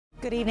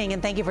Good evening,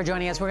 and thank you for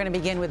joining us. We're going to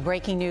begin with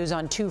breaking news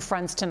on two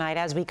fronts tonight.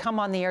 As we come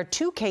on the air,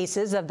 two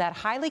cases of that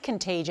highly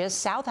contagious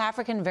South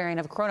African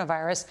variant of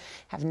coronavirus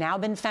have now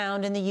been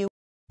found in the U.S.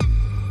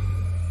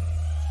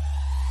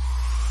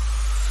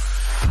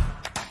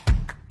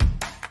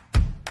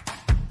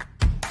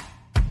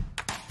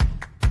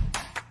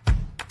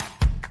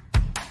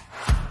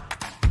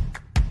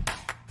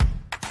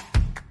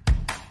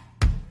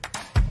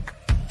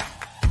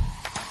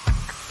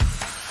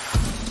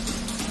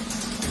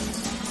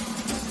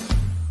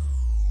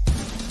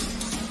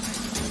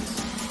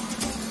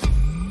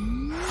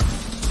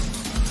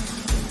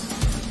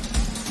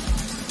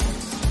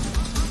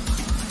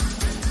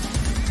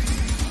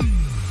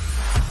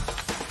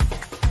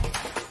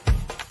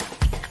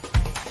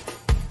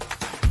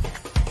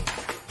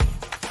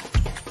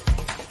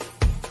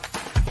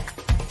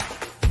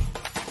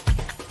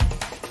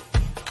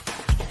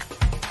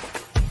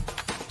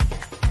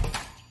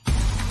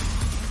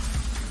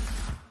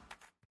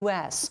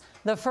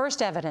 The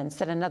first evidence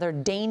that another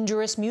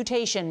dangerous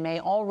mutation may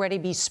already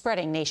be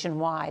spreading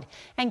nationwide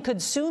and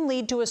could soon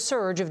lead to a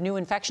surge of new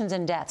infections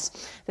and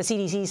deaths. The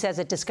CDC says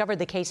it discovered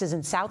the cases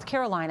in South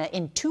Carolina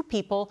in two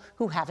people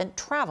who haven't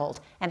traveled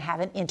and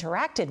haven't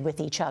interacted with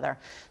each other.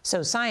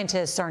 So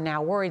scientists are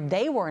now worried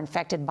they were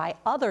infected by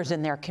others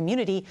in their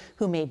community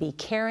who may be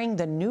carrying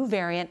the new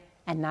variant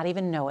and not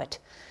even know it.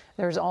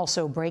 There's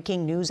also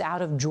breaking news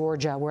out of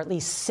Georgia, where at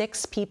least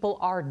 6 people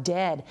are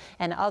dead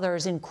and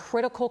others in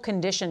critical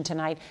condition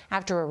tonight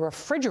after a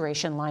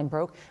refrigeration line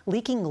broke,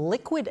 leaking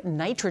liquid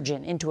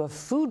nitrogen into a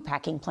food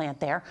packing plant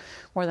there.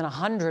 More than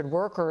 100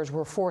 workers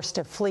were forced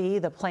to flee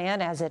the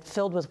plant as it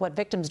filled with what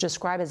victims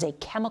describe as a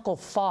chemical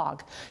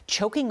fog,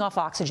 choking off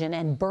oxygen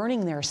and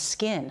burning their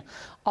skin.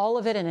 All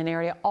of it in an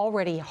area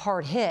already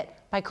hard hit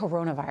by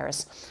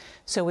coronavirus.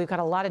 So we've got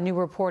a lot of new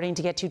reporting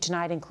to get to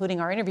tonight, including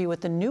our interview with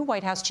the new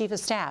White House Chief of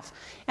Staff.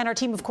 And our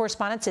team of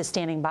correspondents is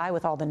standing by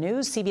with all the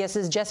news.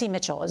 CBS's Jessi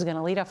Mitchell is going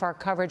to lead off our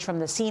coverage from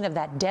the scene of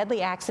that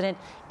deadly accident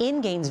in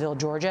Gainesville,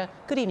 Georgia.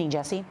 Good evening,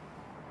 Jessi.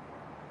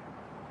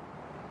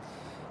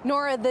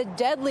 Nora, the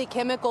deadly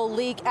chemical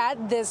leak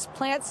at this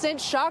plant sent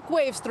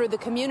shockwaves through the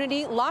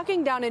community,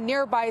 locking down a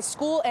nearby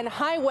school and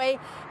highway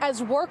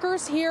as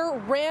workers here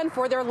ran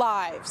for their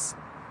lives.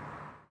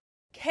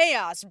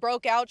 Chaos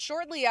broke out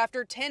shortly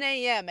after 10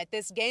 a.m. at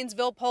this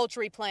Gainesville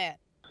poultry plant.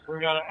 We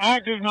got an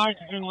active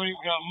nitrogen leak,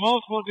 got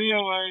multiple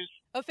DOAs.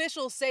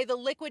 Officials say the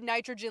liquid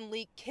nitrogen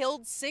leak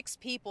killed 6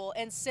 people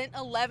and sent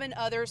 11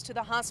 others to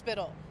the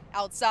hospital.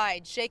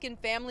 Outside, shaken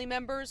family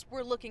members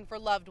were looking for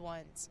loved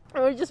ones.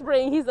 We're just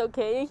praying he's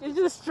okay. It's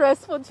just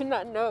stressful to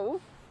not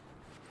know.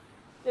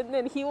 And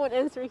then he won't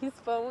answer his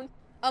phone.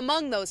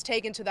 Among those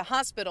taken to the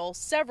hospital,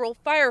 several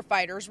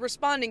firefighters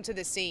responding to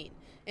the scene.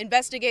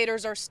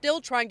 Investigators are still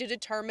trying to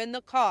determine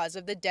the cause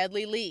of the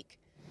deadly leak.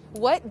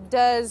 What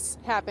does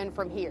happen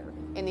from here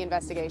in the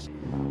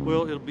investigation?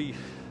 Well,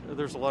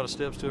 there's a lot of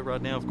steps to it right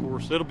now, of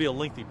course. It'll be a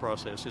lengthy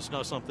process. It's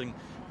not something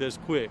that's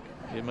quick.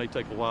 It may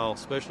take a while,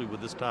 especially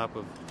with this type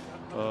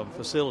of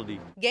facility.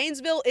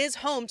 Gainesville is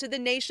home to the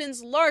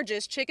nation's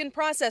largest chicken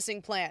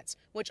processing plants,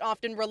 which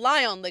often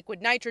rely on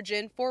liquid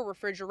nitrogen for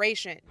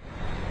refrigeration.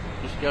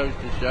 Just goes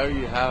to show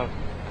you how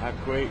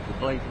quick the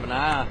blink of an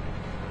eye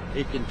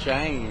it can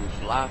change.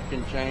 Life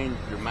can change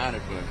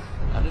dramatically.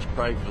 I just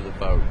pray for the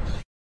folks.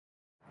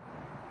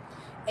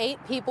 8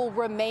 people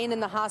remain in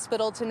the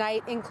hospital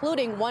tonight,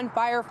 including 1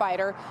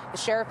 firefighter. The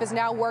sheriff is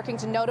now working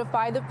to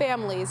notify the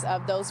families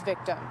of those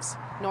victims.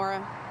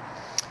 Nora.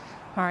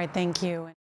 All right, thank you.